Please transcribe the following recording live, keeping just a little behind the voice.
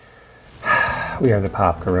We are the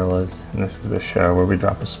Pop Gorillas, and this is the show where we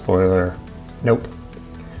drop a spoiler. Nope.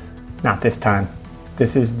 Not this time.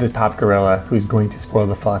 This is the Pop Gorilla who's going to spoil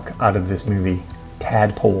the fuck out of this movie,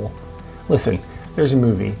 Tadpole. Listen, there's a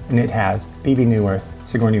movie, and it has Bebe Neuwirth,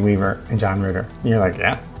 Sigourney Weaver, and John Ritter. And you're like,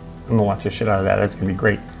 yeah, I'm gonna watch the shit out of that. That's gonna be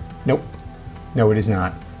great. Nope. No, it is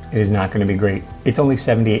not. It is not gonna be great. It's only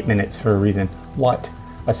 78 minutes for a reason. What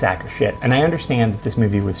a sack of shit. And I understand that this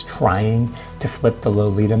movie was trying to flip the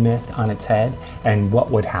Lolita myth on its head and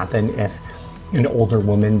what would happen if an older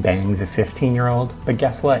woman bangs a 15-year-old. But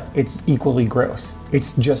guess what? It's equally gross.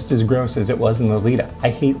 It's just as gross as it was in Lolita.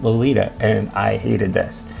 I hate Lolita, and I hated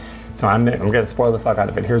this. So I'm gonna spoil the fuck out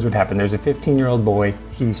of it. Here's what happened. There's a 15-year-old boy.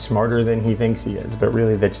 He's smarter than he thinks he is, but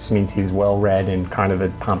really that just means he's well-read and kind of a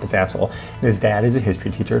pompous asshole. And his dad is a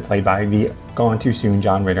history teacher, played by the gone too soon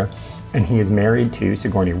John Ritter. And he is married to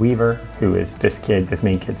Sigourney Weaver, who is this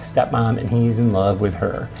main kid's stepmom, and he's in love with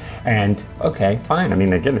her. And okay, fine. I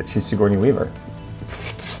mean, I get it. She's Sigourney Weaver.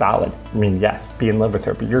 Solid. I mean, yes, be in love with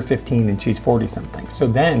her, but you're 15 and she's 40 something. So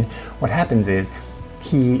then what happens is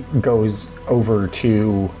he goes over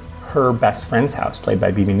to her best friend's house, played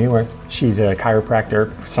by Bebe Neuwirth. She's a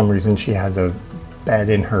chiropractor. For some reason, she has a bed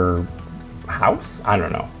in her house? I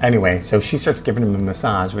don't know. Anyway, so she starts giving him a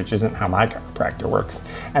massage, which isn't how my chiropractor works.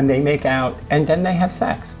 And they make out, and then they have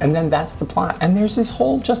sex. And then that's the plot. And there's this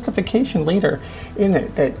whole justification later in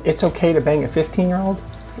it that it's okay to bang a 15-year-old.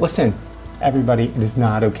 Listen, everybody, it is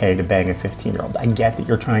not okay to bang a 15-year-old. I get that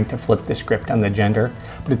you're trying to flip the script on the gender,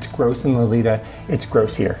 but it's gross in Lolita. It's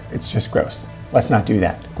gross here. It's just gross. Let's not do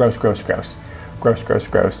that. Gross, gross, gross. Gross, gross,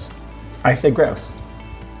 gross. I say gross.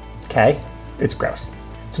 Okay? It's gross.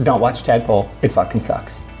 So don't watch Tadpole. It fucking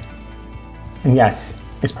sucks. And yes,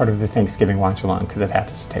 it's part of the Thanksgiving watch along because it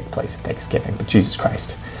happens to take place at Thanksgiving. But Jesus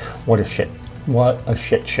Christ, what a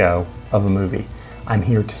shit show of a movie. I'm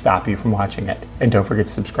here to stop you from watching it. And don't forget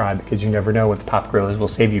to subscribe because you never know what the Pop Gorillas will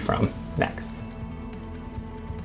save you from next.